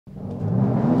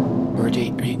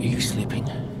Birdie, are you sleeping?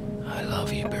 I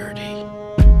love you, Birdie.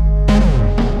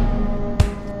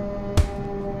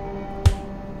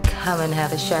 Come and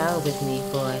have a shower with me,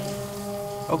 boy.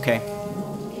 Okay.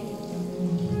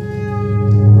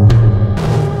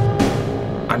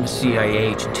 I'm a CIA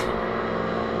agent.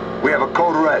 We have a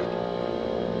code red.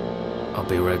 I'll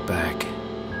be right back.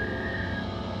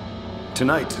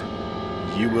 Tonight,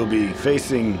 you will be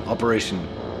facing Operation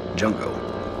Jungle.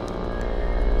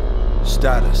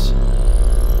 Status.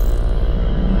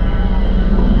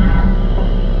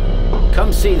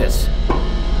 Come see this.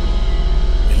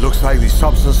 It looks like the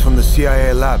substance from the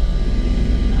CIA lab.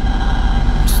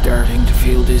 I'm starting to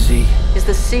feel dizzy. Is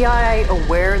the CIA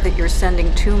aware that you're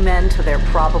sending 2 men to their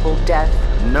probable death?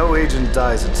 No agent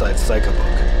dies inside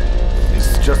Psychobook.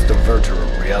 It's just a virtual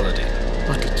reality.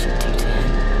 What did you do to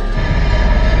him?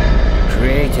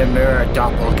 Create a mirror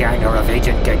doppelganger of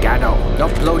Agent Gagano.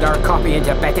 Upload our copy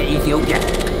into Beta Ethiopia.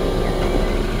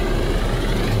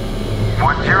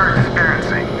 What you're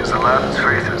experiencing is the last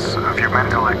traces of your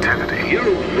mental activity. You're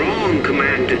wrong,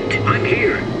 Commandant. I'm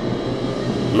here.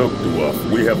 Look, Dwarf,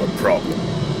 we have a problem.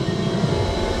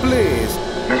 Please.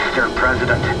 Mr.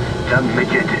 President, that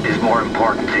midget is more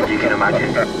important than you can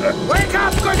imagine. Wake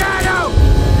up, Gagano!